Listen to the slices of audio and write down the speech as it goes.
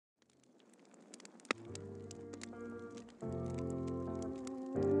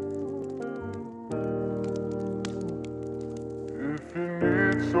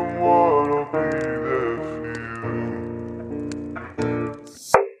someone, I'll be there for you.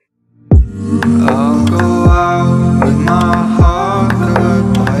 I'll go out with my heart covered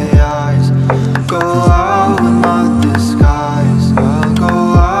by ice. Go out with my disguise. I'll go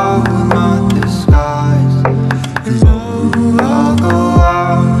out with my disguise. I'll go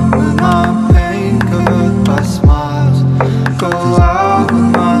out with my pain covered by smiles. Go out with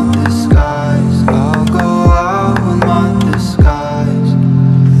my disguise. I'll go out with my disguise.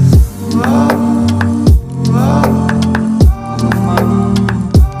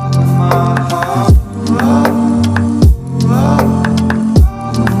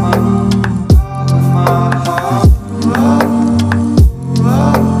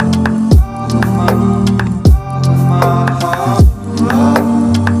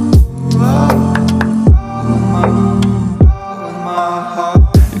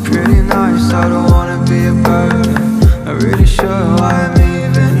 Pretty nice, I don't wanna be a burden. Not really sure why I'm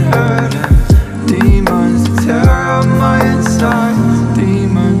even hurting. Demons that tear up my inside.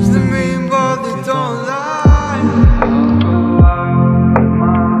 Demons that mean but they don't lie. I'll go out with my heart covered by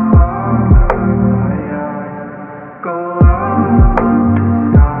ice. Go out with my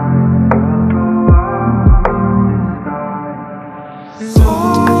disguise. I'll go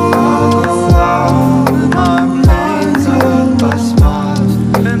out with my pain covered by smiles.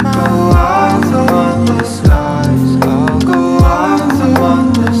 Go out to one disguise. I'll go out to one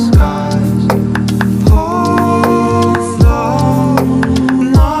disguise. Hold on,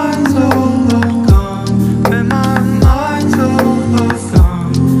 mind's overcome. And my mind's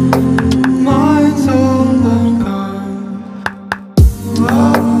overcome. Mind's overcome.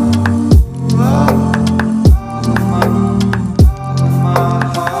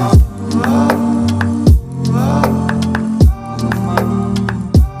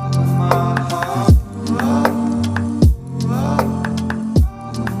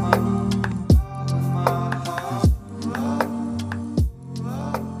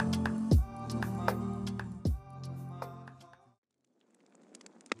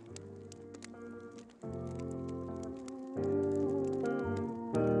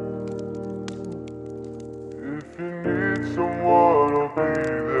 If you need someone, I'll be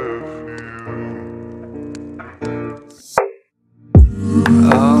there for you.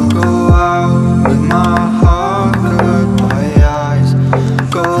 I'll go out with my heart covered by ice.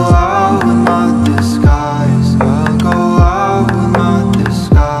 Go out with my disguise. I'll go out with my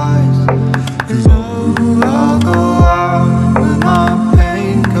disguise. I'll go out with my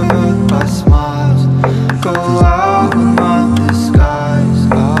pain covered by smiles. Go out with my disguise.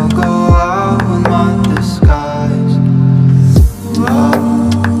 I'll go out with my disguise.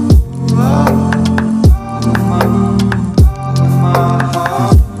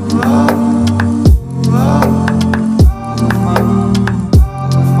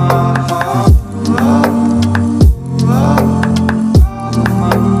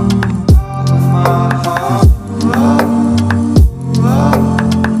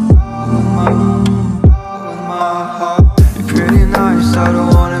 Pretty nice, I don't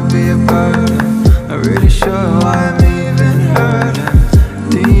wanna be a burden. Not really sure why I'm even hurting.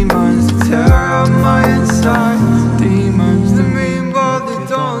 Demons that tear up my inside. Demons that mean but they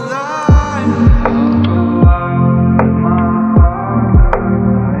don't lie. I'll go out with my heart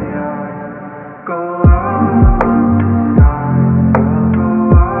covered by ice. Go out with my disguise.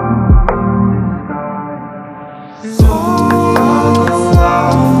 I'll go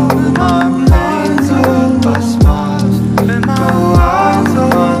out with my pain covered by smiles. Go out to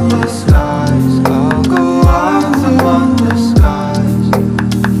one disguise. I'll go out to one disguise.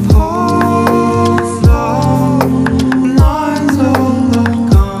 Hold on, mind's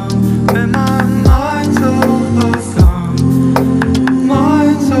overcome. And my mind's overcome.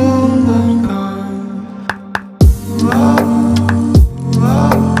 Mind's overcome.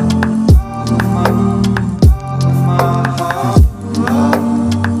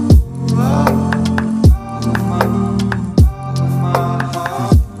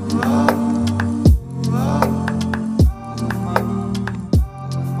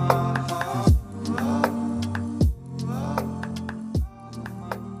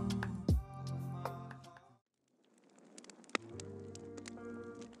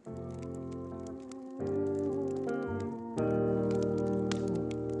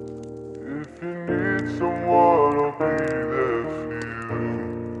 If you need someone, I'll be there for you.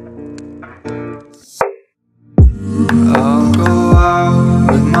 I'll go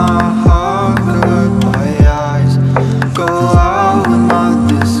out with my heart covered by ice. Go out with my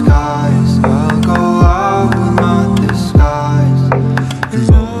disguise. I'll go out with my disguise.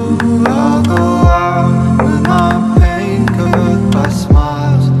 I'll go out with my pain covered by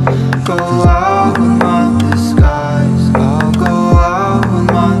smiles.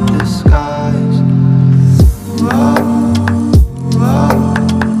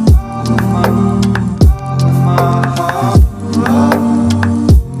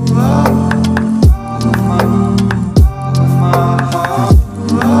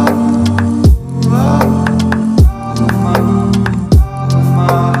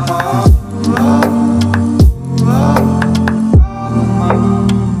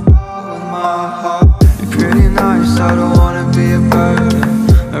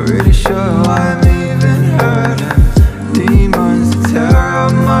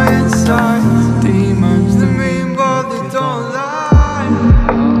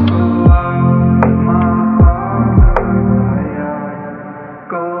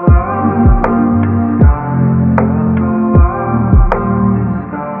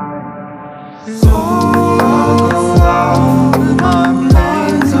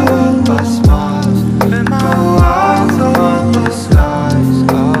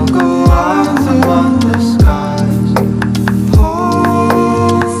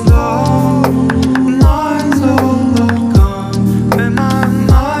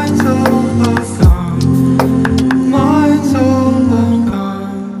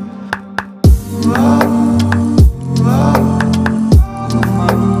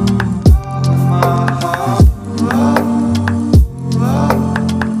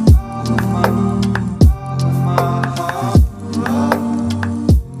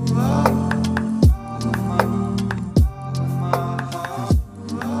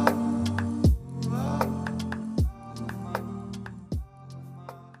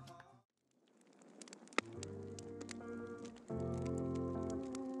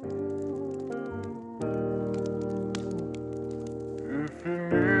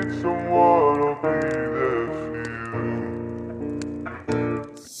 someone, I'll be there for you.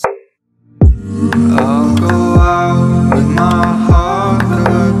 I'll go out with my heart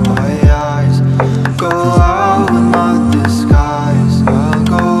covered by ice. Go out with my disguise. I'll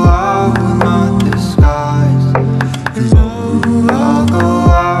go out with my disguise. I'll go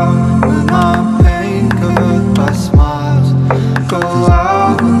out with my pain covered by smiles. Go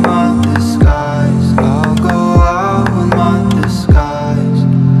out with my disguise. I'll go out with my disguise.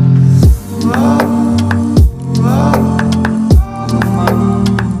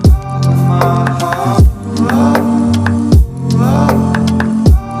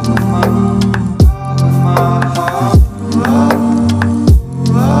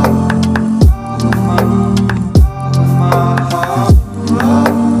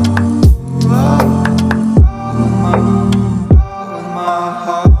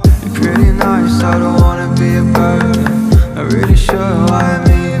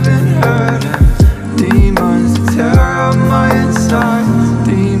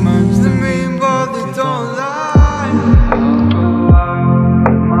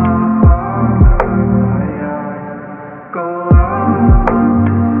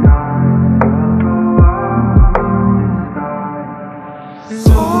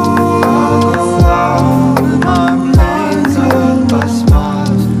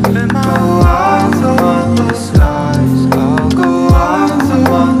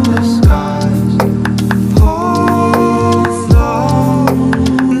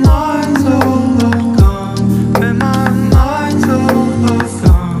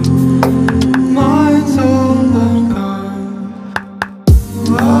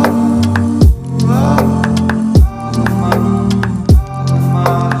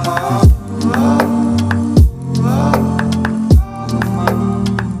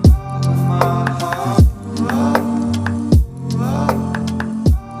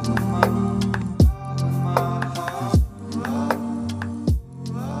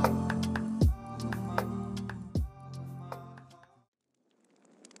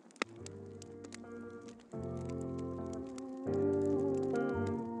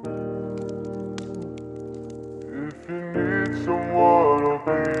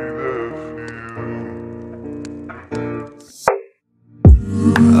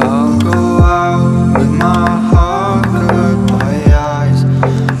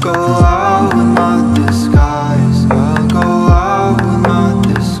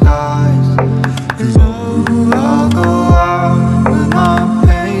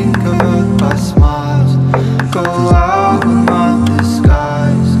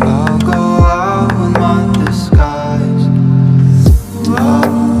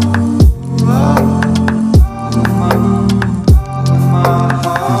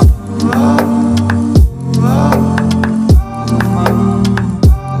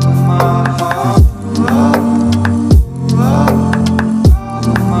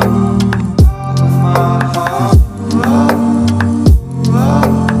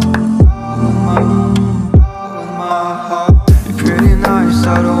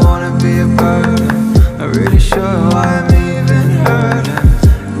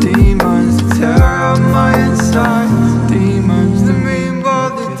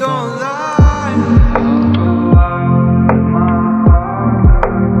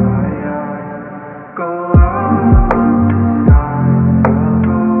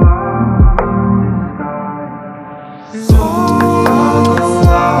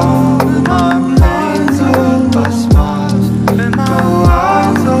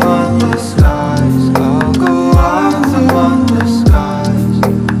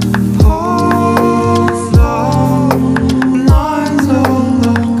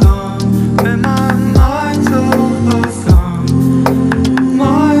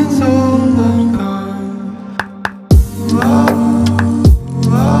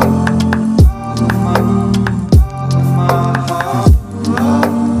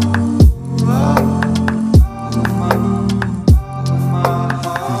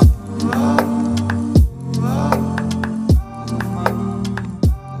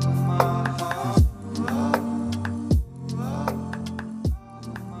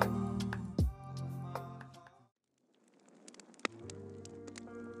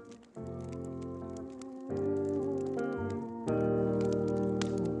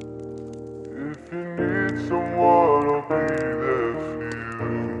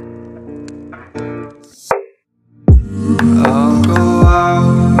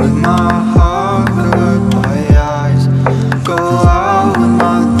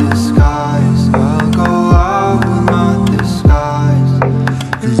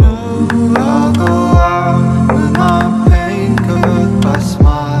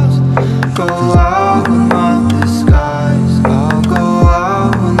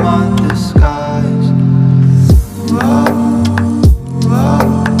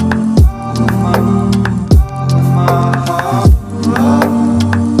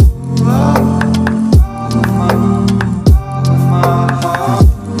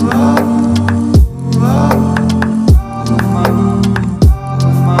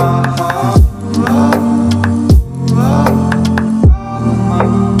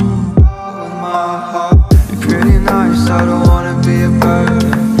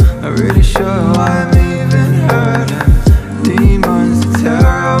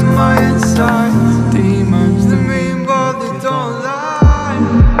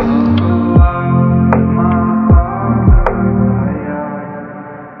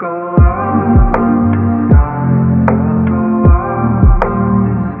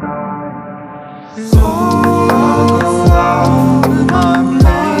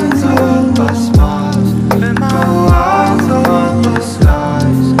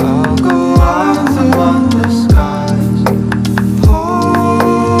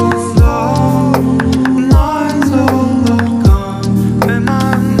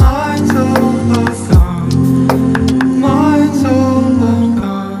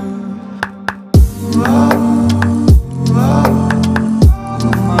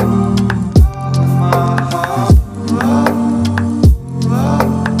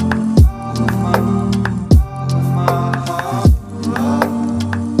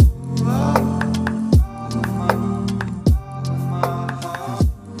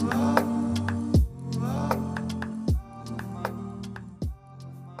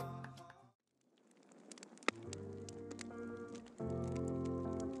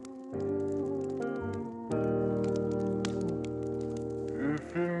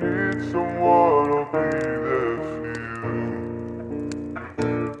 someone, I'll be there for you.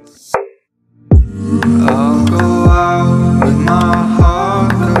 I'll go out with my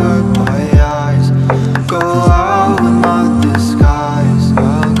heart covered by ice. Go out with my disguise.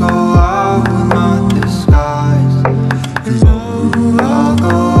 I'll go out with my disguise. I'll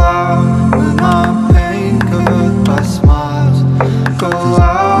go out with my pain covered by smiles. Go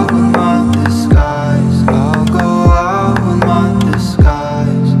out with my disguise. I'll go out with my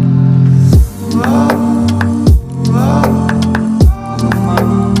disguise. Out, out, with my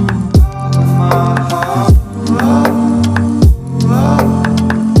heart.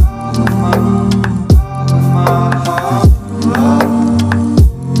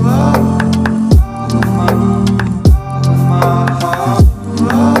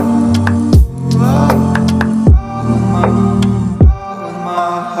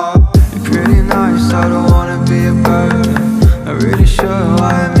 Pretty nice, I don't wanna be a burden. Not really sure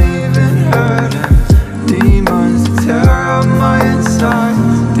why I'm even hurting. Demons that tear up my inside.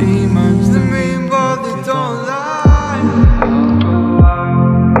 Demons that mean but they don't lie. I'll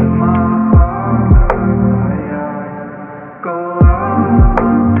go out with my heart, my eyes. Go out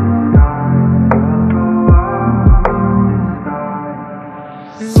with my disguise.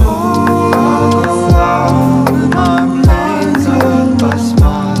 I'll go out with my pain covered by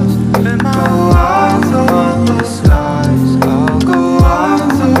smiles. Go out to one disguise. I'll go out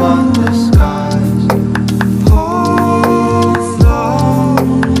to one disguise. Hold slow,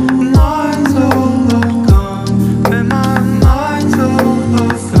 mind's overcome. When my mind's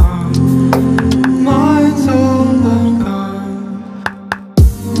overcome, mind's overcome.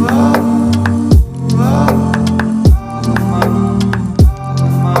 Love, love,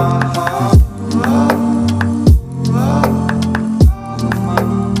 my heart, love, love.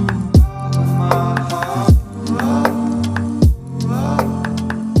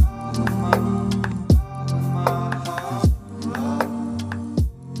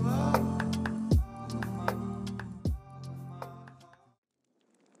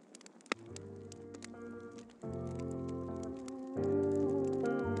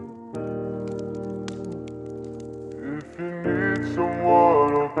 If you need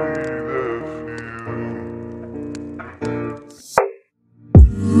someone, I'll be there for you.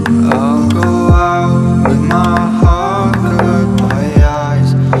 I'll go out with my heart covered by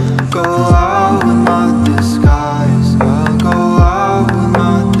ice. Go out with my disguise. I'll go out with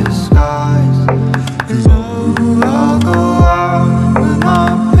my disguise. I'll go out with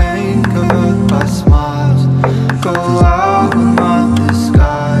my pain covered by smiles. Go out with my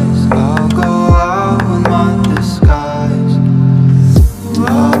disguise. I'll go out with my disguise.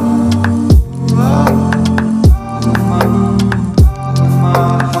 Love, love,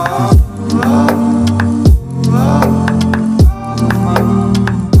 my heart, love, love,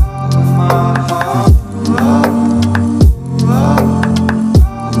 my heart, love, love,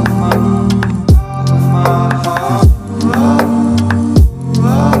 my heart, love,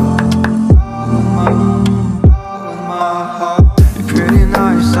 love, my heart. You're pretty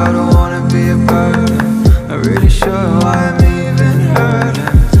nice, I don't wanna be a burden. Not really sure why I'm even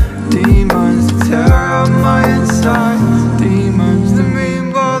hurting. Demons that tear up my inside. Demons that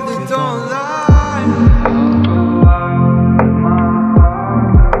mean but they don't lie. I'll go out with my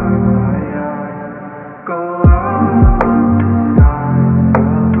heart, my eyes. Go out with my disguise. I'll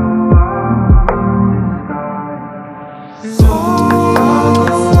go out with my disguise. I'll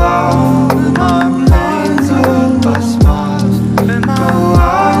go out with my pain covered by smiles. Go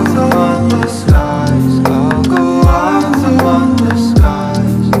out to one disguise. I'll go out to one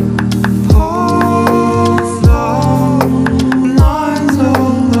disguise. Hold slow, mind's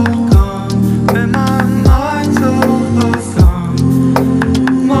overcome. When my mind's overcome,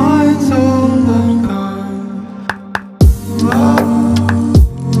 mind's overcome. Love,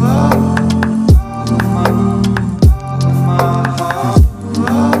 love, my heart,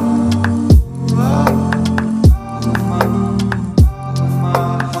 love, love,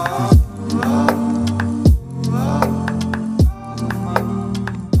 my heart, love, love, my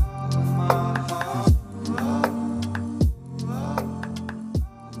heart, love, love.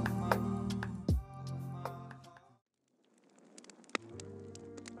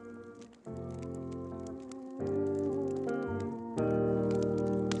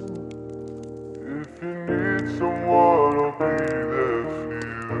 If you need someone, I'll be there for you.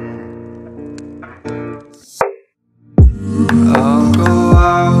 I'll go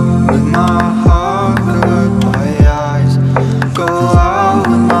out with my heart covered by ice. Go out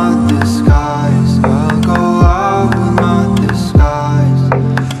with my disguise. I'll go out with my disguise.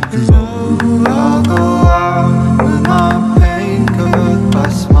 I'll go out with my pain covered by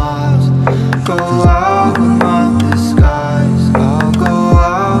smiles. go out with my disguise. I'll go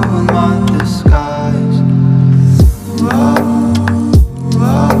out with my disguise. Whoa,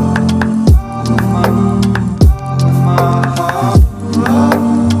 whoa, with my heart. Whoa,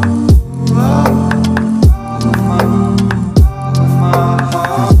 whoa, with my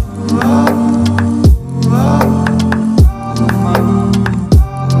heart. Whoa, whoa,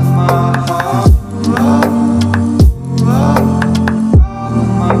 with my heart. Whoa, whoa,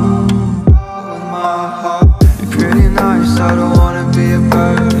 with my heart. You're pretty nice, I don't wanna be a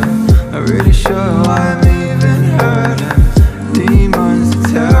burden. Not really sure why I'm even hurting. Demons that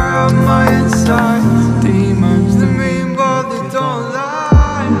tear up my inside. Demons that mean but they don't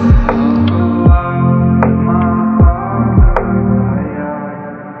lie. I'll go out with my heart.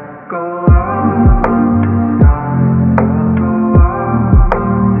 Go out with my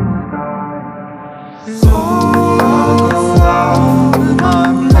disguise. I'll go out with my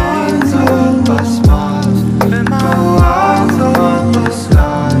pains all by smiles. Go out to one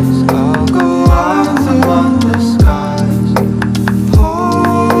disguise. I'll go out to one disguise.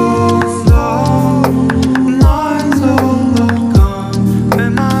 Hold on, mind's all gone.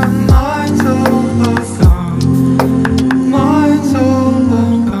 And my mind's all gone. Mind's all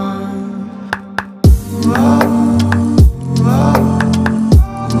gone. Whoa, whoa,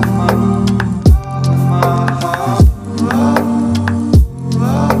 with my heart. Whoa,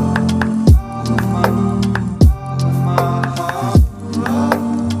 whoa, with my heart. Whoa,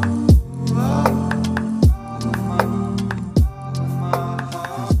 whoa, with my heart.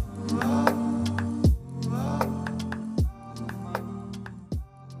 Whoa,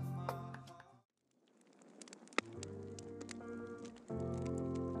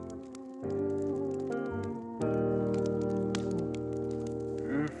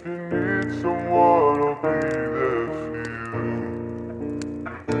 If you need someone, I'll be there for you.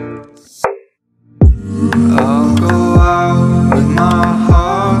 I'll go out with my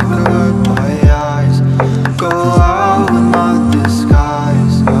heart, goodbye eyes. Go out with my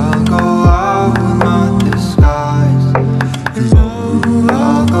disguise. I'll go out with my disguise.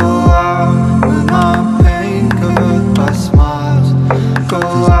 I'll go out with my pain, goodbye smiles. Go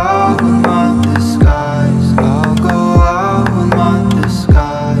out with my disguise. I'll go out with my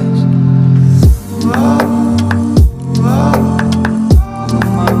disguise. Whoa, whoa, with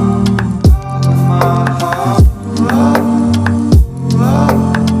my heart. Whoa, whoa,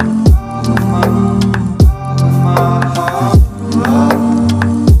 with my heart. Whoa,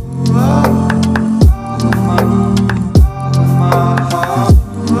 whoa, with my heart.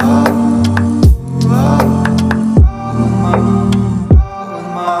 Whoa, whoa, with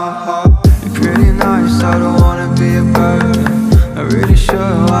my heart. You're pretty nice, I don't wanna be a burden. Not really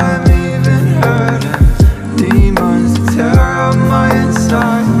sure why I'm even hurting. Demons that tear up my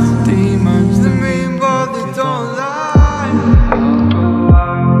inside. Demons that mean but they don't lie. I'll go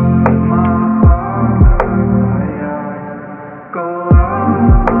out with my heart. Go out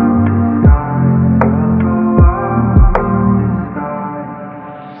with my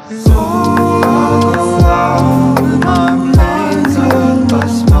disguise. I'll go out with my pains all by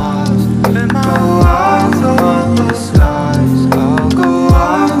smiles. Go out to one disguise. I'll go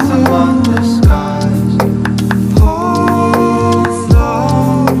out to one disguise. Hold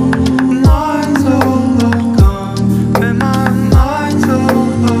on, mind's all gone. And my mind's all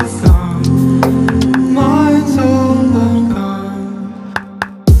gone. Mind's all gone.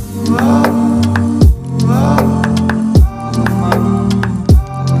 Whoa, whoa, with my heart.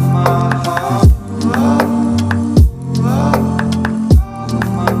 Whoa, whoa,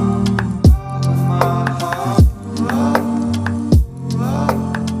 with my heart. Whoa,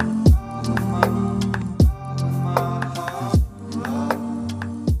 whoa, with my heart.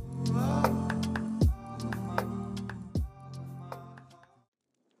 Whoa,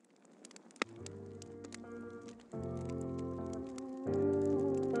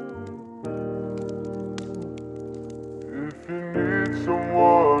 If you need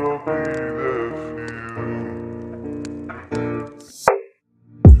someone, I'll be there for you.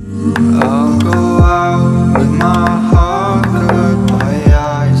 I'll go out with my heart, goodbye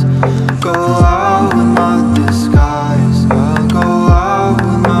eyes. Go out with my disguise. I'll go out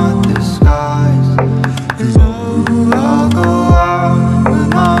with my disguise. I'll go out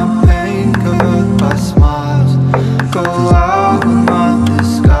with my pain, goodbye smiles. Go out with my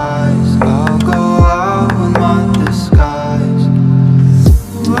disguise. I'll go out with my disguise.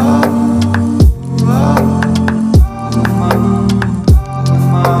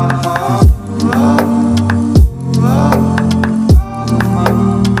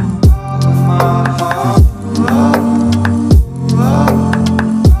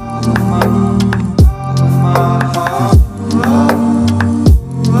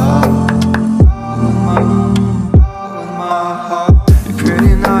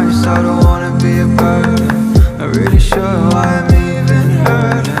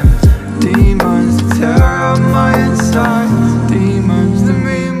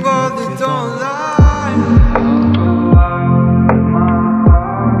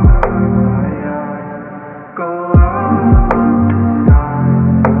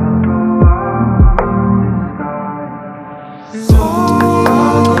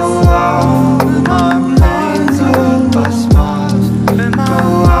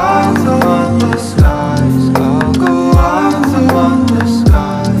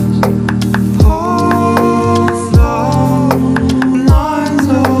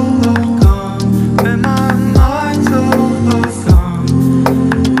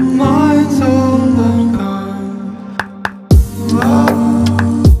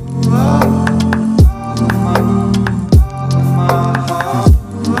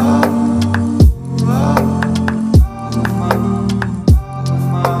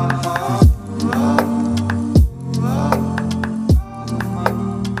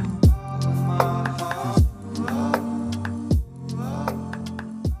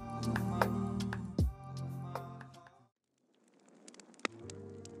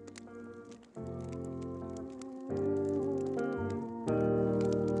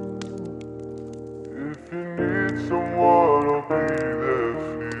 someone, I'll be there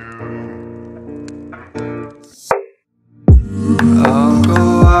for you. I'll go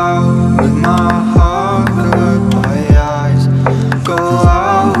out with my heart covered by ice. Go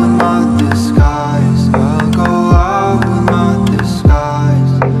out with my disguise. I'll go out with my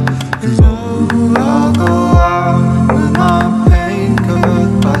disguise. I'll go out with my pain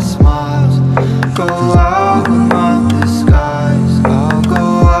covered by smiles. Go out with my disguise. I'll go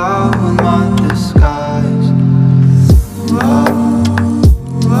out with my disguise. Out,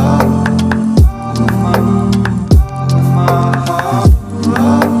 out, with my heart.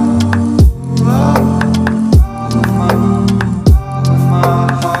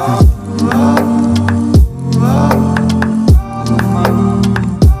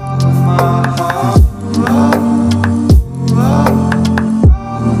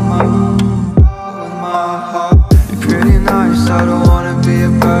 I don't wanna be a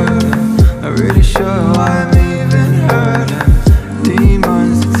burden. Not really sure why I'm even hurting.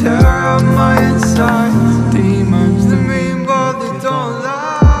 Demons that tear up my inside. Demons that mean but they don't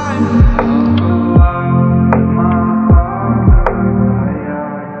lie. I'll go out with my heart covered by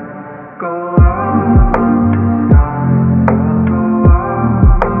ice. Go out with my disguise. I'll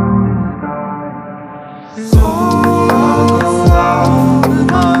go out with my disguise. Oh, I'll go out with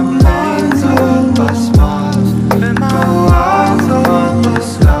my pain covered by smiles. And go out to want the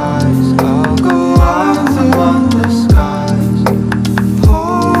skies. I'll go out to want the skies.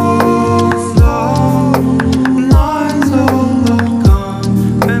 Hold on, mind's overcome.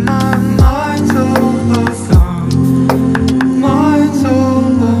 And my mind's overcome. Mind's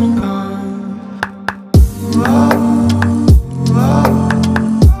overcome. Wow, wow,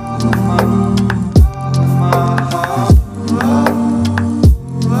 with my heart. Wow,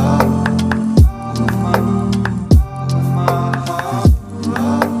 wow, with my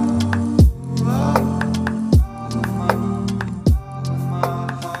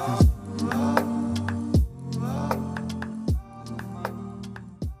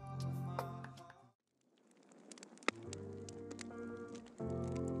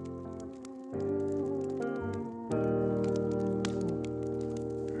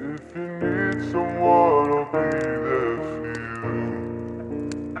If you need someone, I'll be there for you.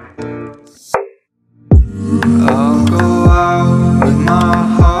 I'll go out with my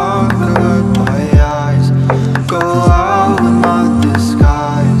heart covered by ice. Go out with my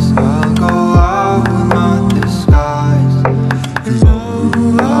disguise. I'll go out with my disguise.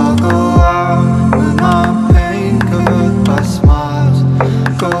 I'll go out with my pain covered by smiles.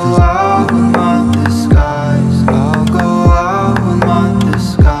 Go out with my disguise. I'll go out with my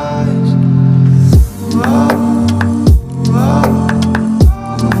disguise.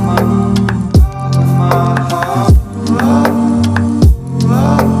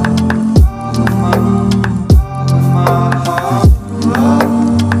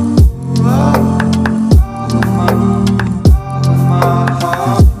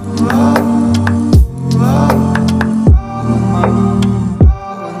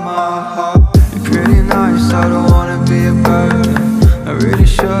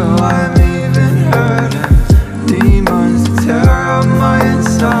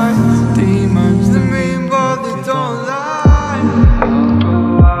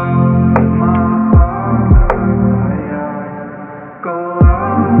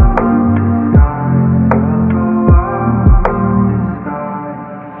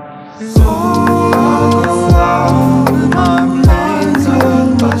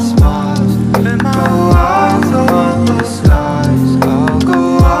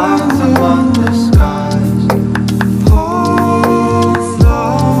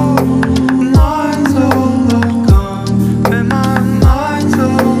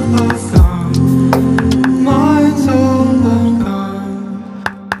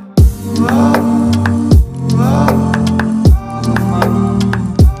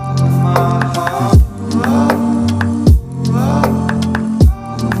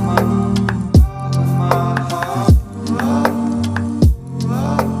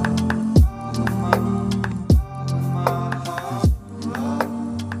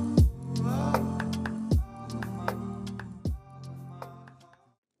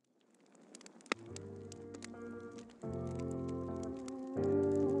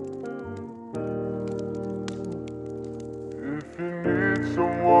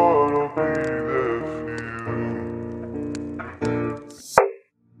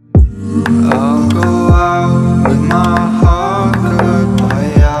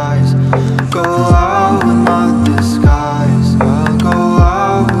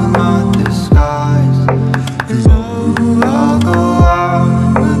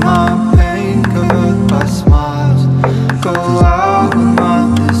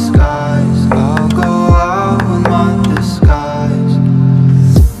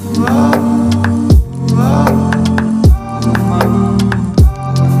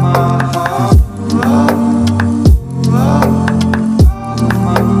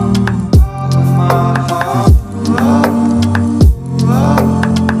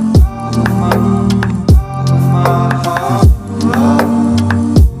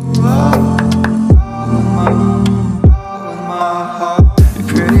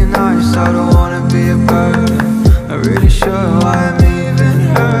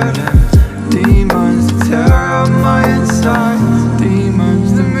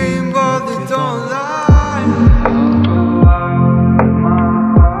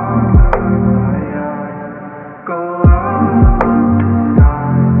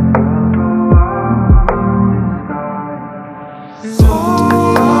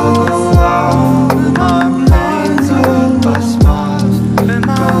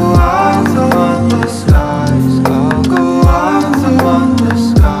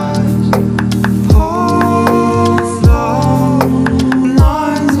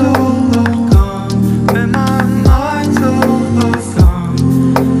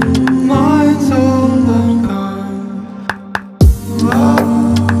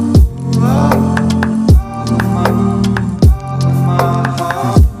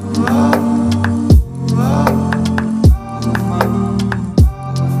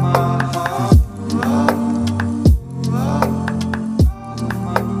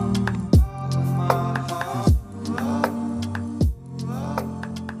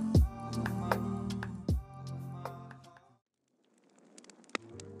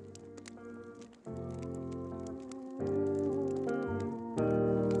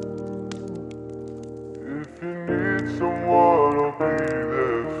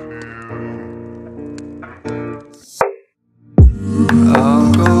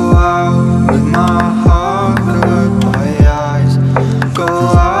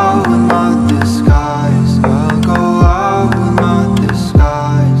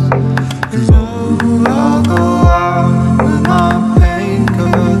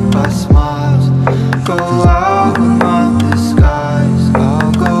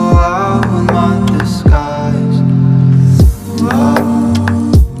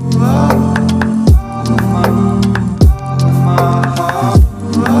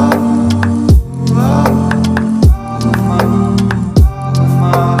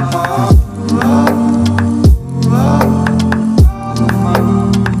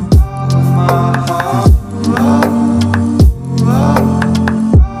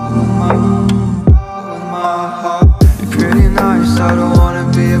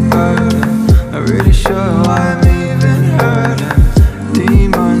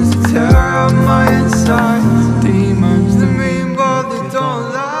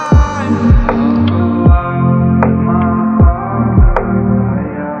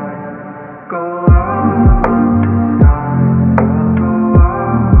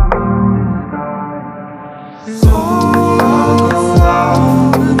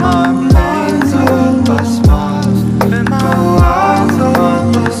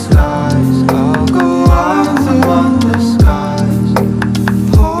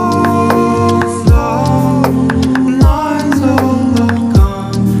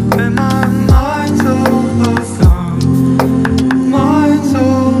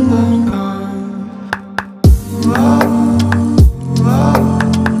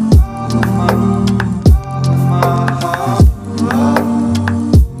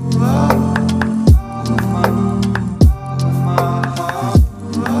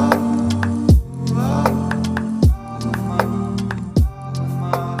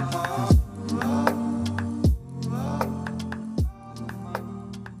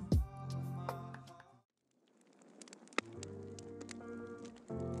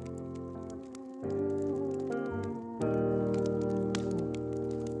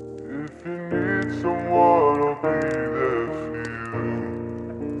 you need someone, I'll be there for you.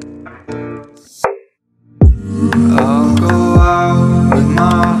 I'll go out with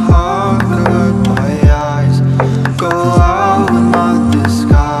my heart covered by ice. Go out with my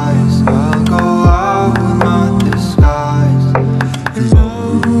disguise. I'll go out with my disguise.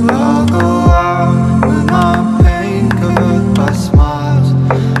 I'll go out with my pain covered by smiles.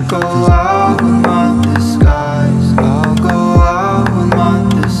 Go out with my disguise. I'll go out with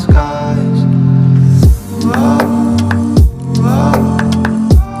my disguise. Out, out,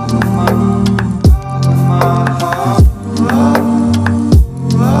 with my heart.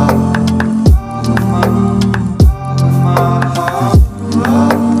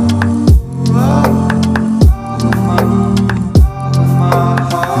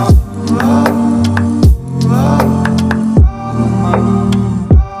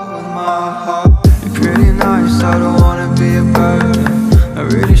 Pretty nice, I don't wanna be a burden.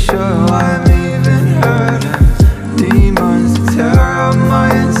 Not really sure why I'm even hurting. Demons that tear up my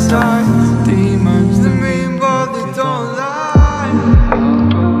inside. Demons that mean but they don't lie. I'll go out with my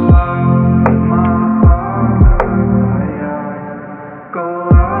heart covered by ice. Go out with my disguise.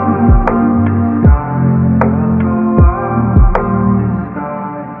 I'll go out with my disguise. I'll go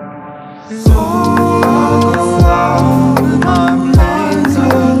out with my pain covered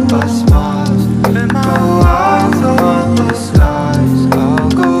by smiles. Go out to my disguise. I'll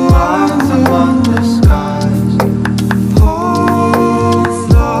go out to my disguise. Hold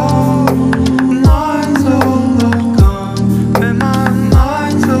slow, mind's overcome. When my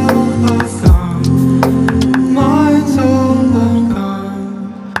mind's overcome, mind's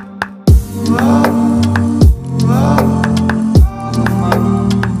overcome. Whoa, whoa, with my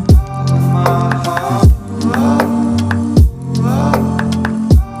heart. Whoa, whoa, with my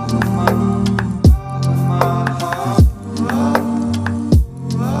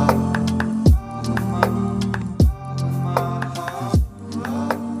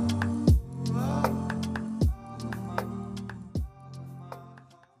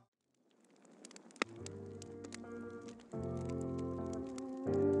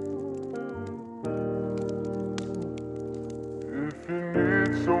If you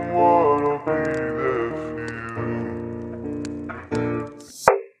need someone, I'll be there for you.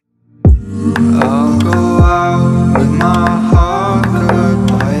 I'll go out with my heart covered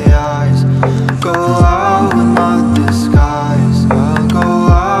by ice. Go out with my disguise. I'll go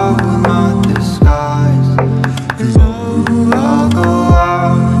out with my disguise. I'll go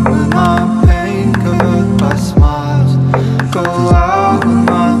out with my pain covered by smiles. Go out with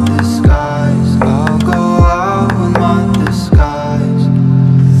my disguise. I'll go out with my disguise.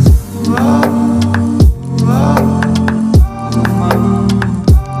 Whoa, whoa, with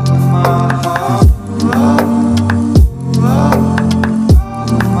my heart. Whoa, whoa,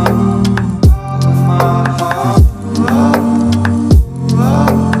 with my heart. Whoa,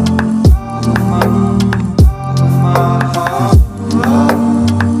 whoa, with my heart. Whoa,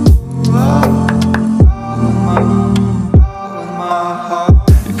 whoa, with my heart.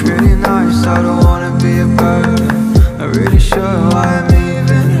 You're pretty nice, I don't wanna be a burden. Not really sure why I'm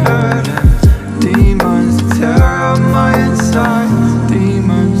even hurting. Demons that tear up my inside.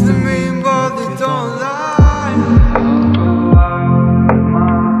 Demons that mean but they don't lie. I'll go out with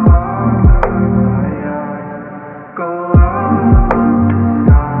my heart covered by ice. Go out with my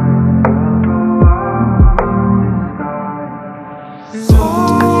disguise. I'll go out with my disguise.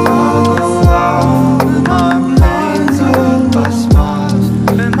 I'll go out with my pain covered by smiles.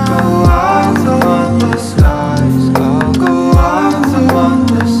 Go out to my disguise. I'll go out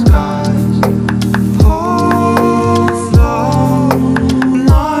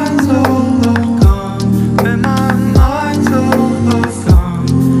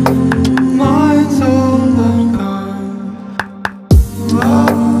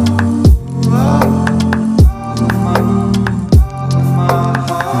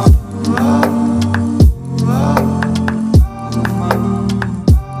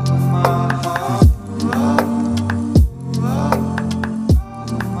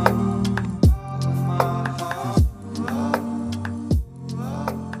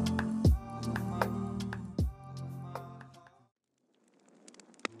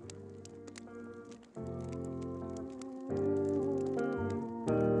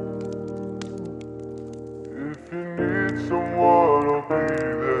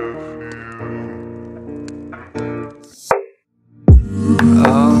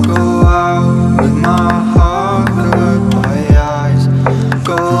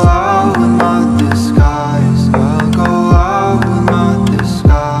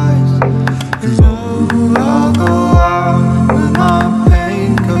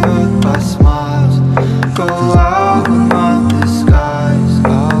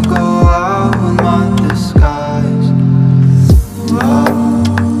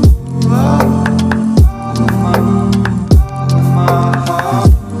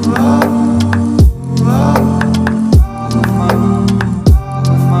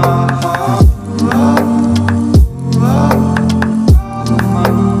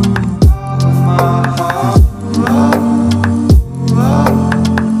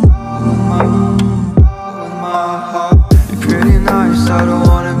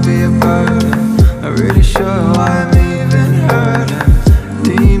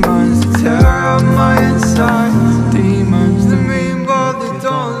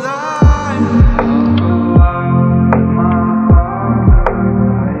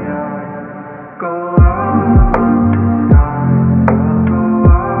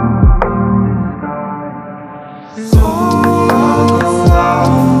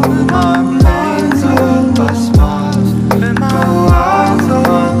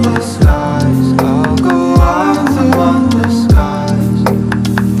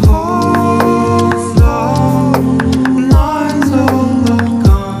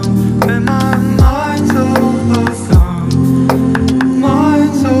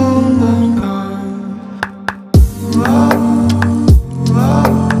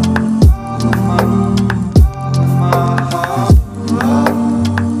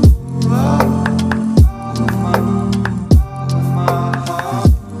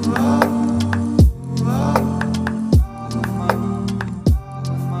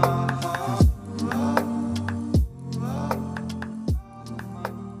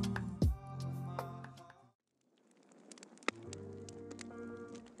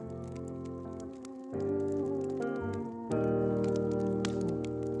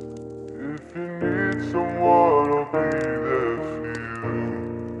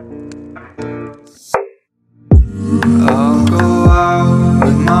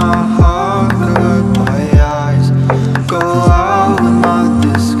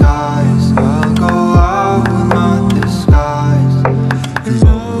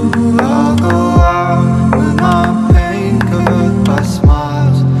I'll go out with my pain covered by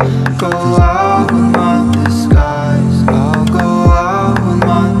smiles. Go out with my disguise. I'll go out with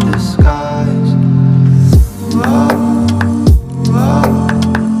my disguise.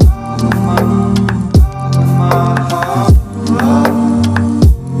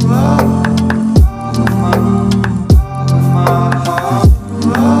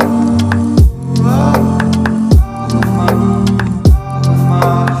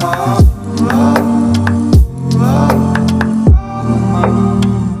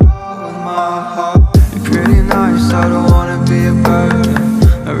 Pretty nice, I don't wanna be a burden.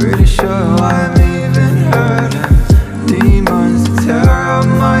 Not really sure why I'm even hurting. Demons that tear up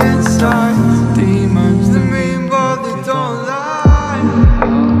my inside. Demons that mean but they don't lie.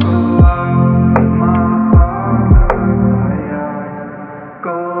 I'll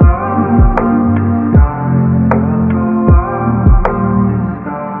go out with my heart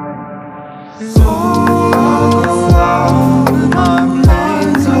covered by ice. Go out with my disguise. I'll go out with my disguise. Oh, I'll go out with my pain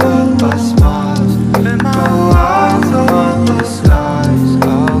covered by smiles. Go out to one disguise.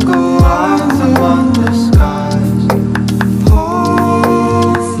 I'll go out to one disguise.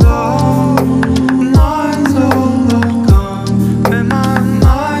 Hold on, mind's overcome. When my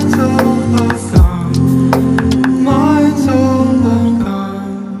mind's overcome, mind's overcome.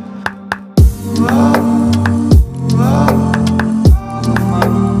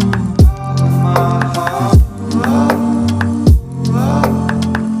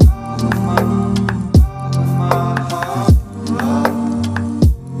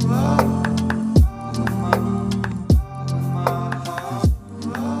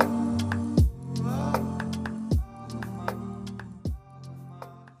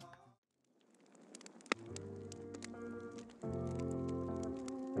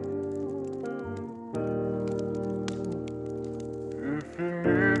 If you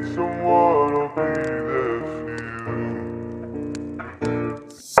need someone, I'll be there for you.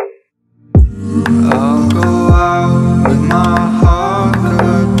 I'll go out with my heart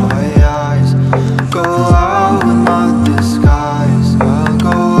covered by ice. Go out with my disguise. I'll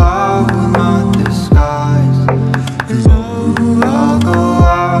go out with my disguise. I'll go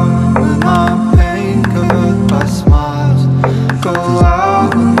out with my pain covered by smiles. Go out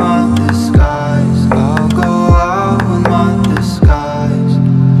with my disguise. I'll go out with my disguise.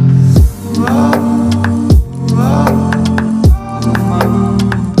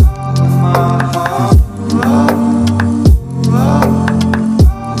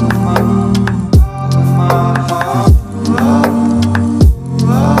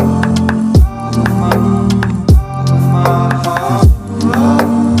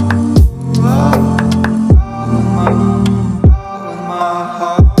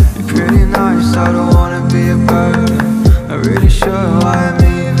 Pretty nice, I don't wanna be a burden. Not really sure why I'm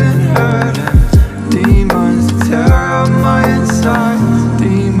even hurting. Demons that tear up my inside.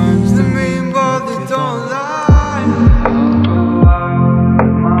 Demons that mean but they don't lie. I'll go out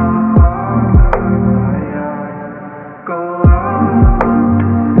with my heart covered by ice. Go out with my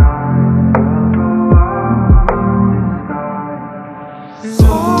disguise. I'll go out with my disguise.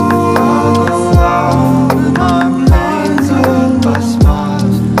 Oh, I'll go out with my pain covered by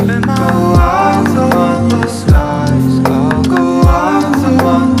smiles. Go out to one disguise. I'll go out to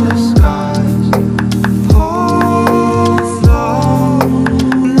one disguise. Hold on,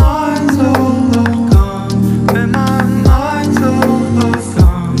 mind's overcome. When my mind's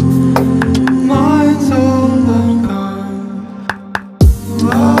overcome, mind's overcome.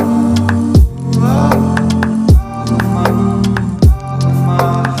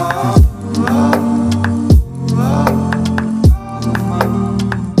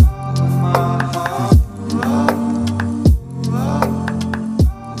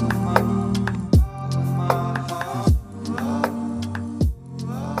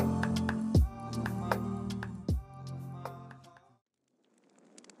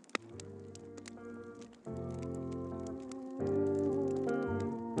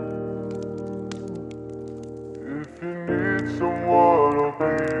 If you need someone, I'll be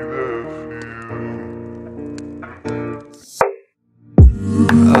there for you.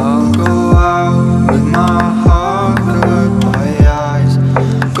 I'll go out with my heart covered by ice.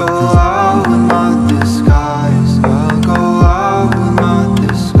 Go out with my disguise. I'll go out with my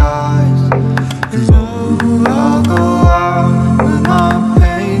disguise. I'll go out with my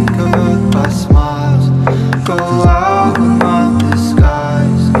pain covered by smiles. Go out with my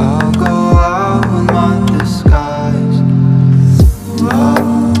disguise. I'll go out with my disguise.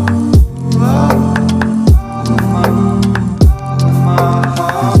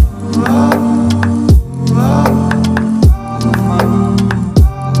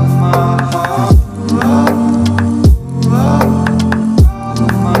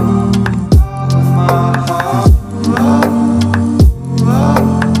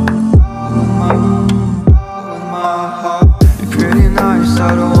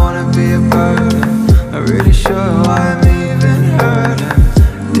 I don't wanna be a burden. Not really sure why I'm even hurting.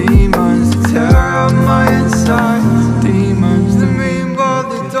 Demons that tear up my insides. Demons that mean but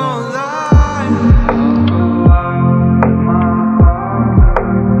they don't lie.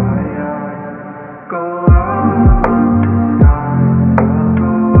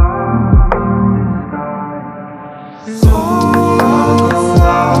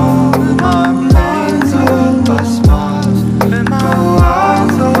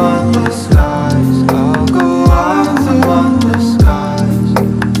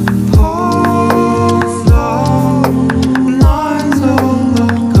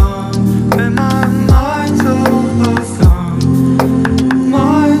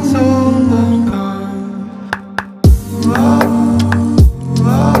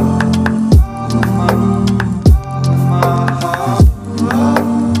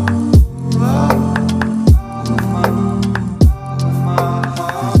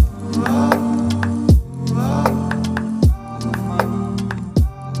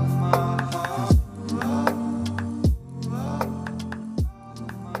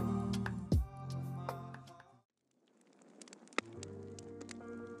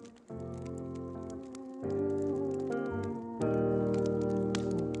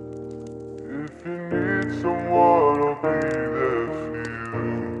 If you need someone, I'll be there for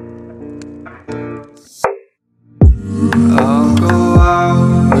you. I'll go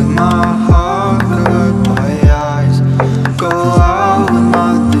out with my heart covered by ice. Go out with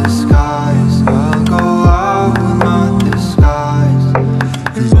my disguise. I'll go out with my disguise.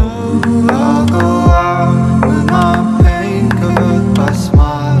 I'll go out with my pain covered by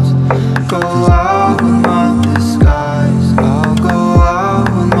smiles. Go out with my disguise. I'll go out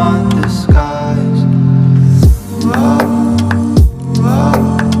with my disguise.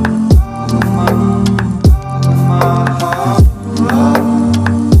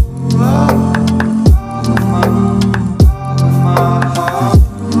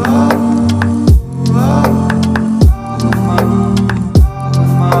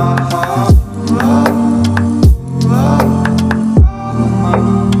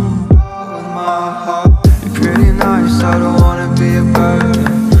 I don't wanna be a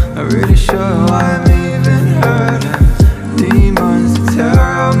burden. Not really sure why I'm even hurting. Demons that tear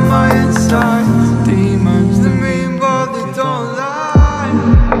up my insides. Demons that mean but they don't lie.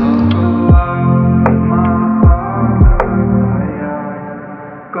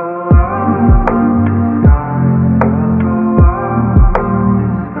 Go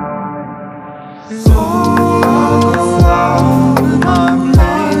out with my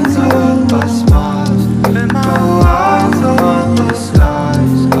pain covered by smiles. Go out with my disguise.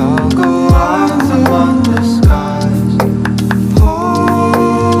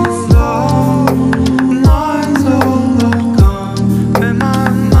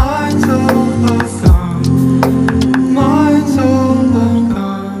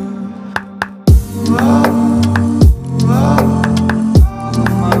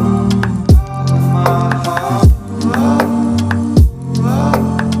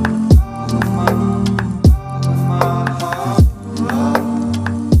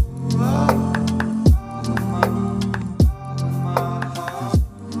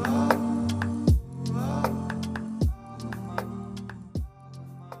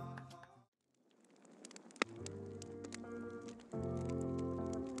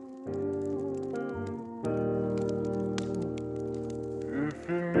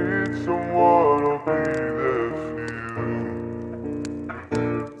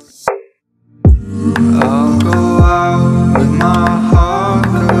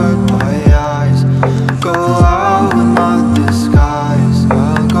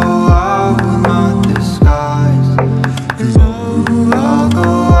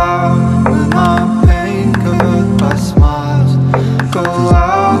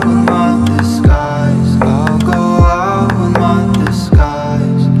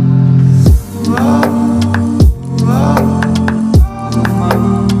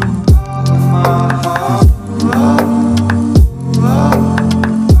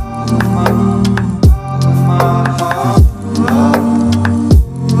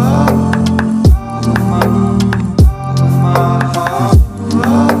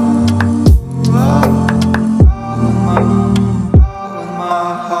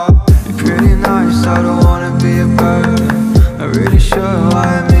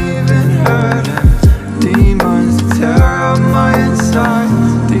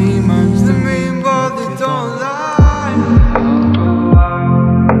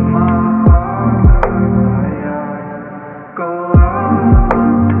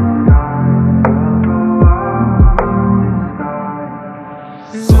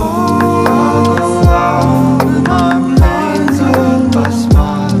 I'll go out with my pain filled by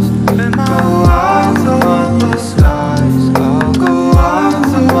smiles, go out to want the skies. I'll go out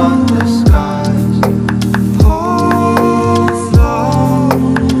to want the skies. Hold on,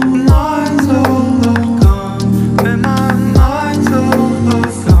 mind's overcome, and my mind's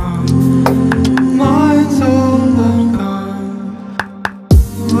overcome, mind's overcome.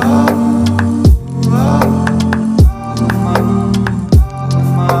 Whoa, whoa.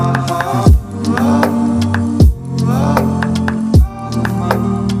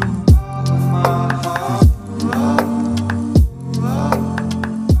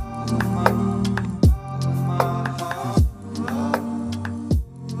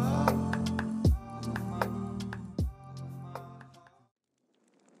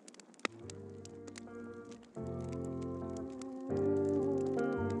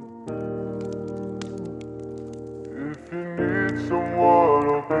 If you need someone,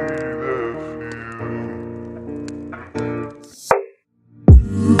 I'll be there for you.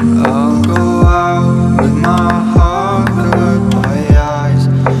 I'll go out with my heart covered by ice,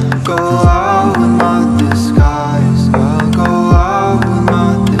 go out with my disguise. I'll go out with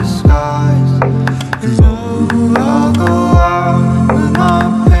my disguise. I'll go out with my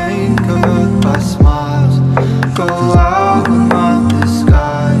pain covered by smiles, go out with my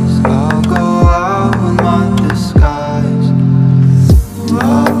disguise. I'll go out with my disguise.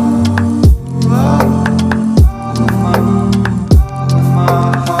 Whoa, whoa.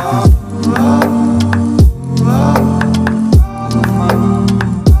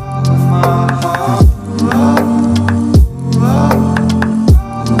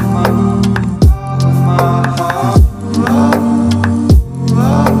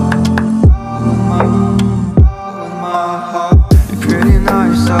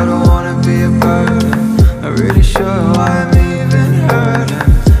 I don't wanna be a burden. Not really sure why I'm even hurting.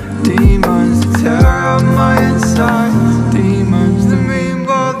 Demons that tear up my inside, demons that mean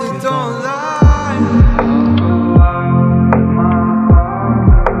but they don't lie. I'll go out with my heart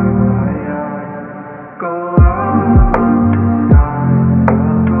covered by ice, go out with my disguise.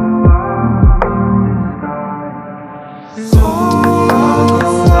 I'll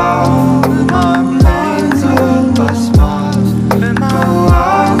go out with my pain filled by smiles, go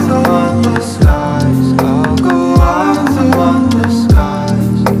out to want the skies. I'll go out to want the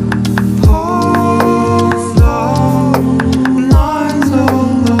skies. Hold on, mind's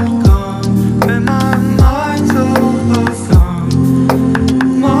overcome, and my mind's overcome,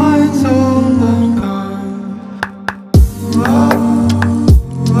 mind's overcome. Whoa,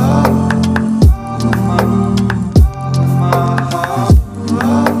 whoa.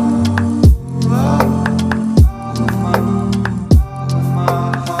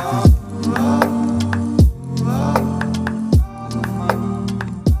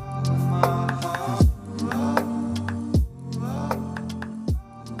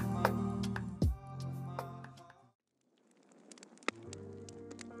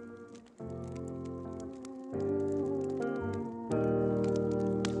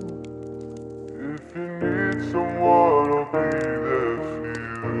 If you need someone, I'll be there for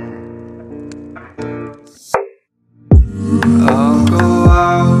you. I'll go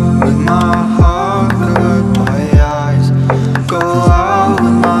out with my heart covered by ice, go out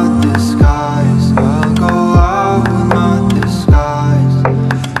with my disguise. I'll go out with my disguise.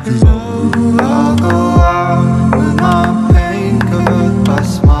 I'll go out with my pain covered by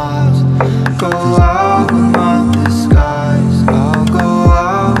smiles, go out with my disguise. I'll go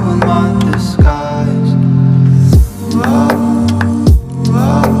out with my disguise.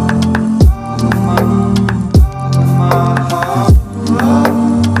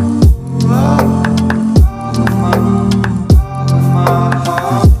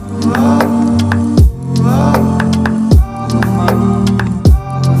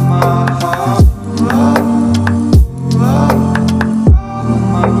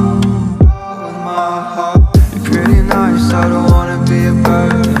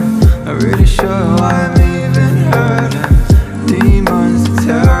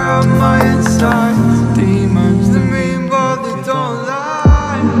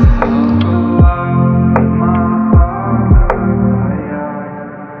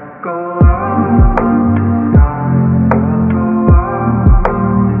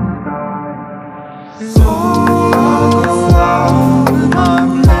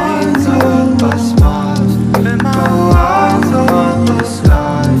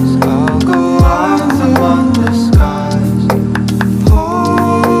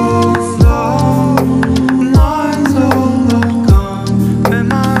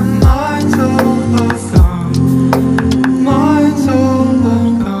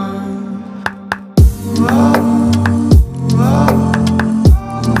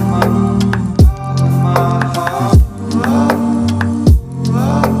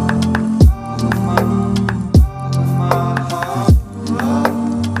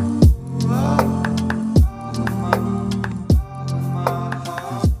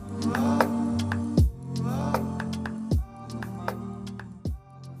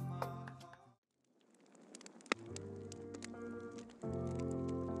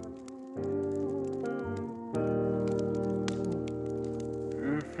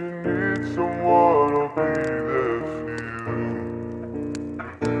 someone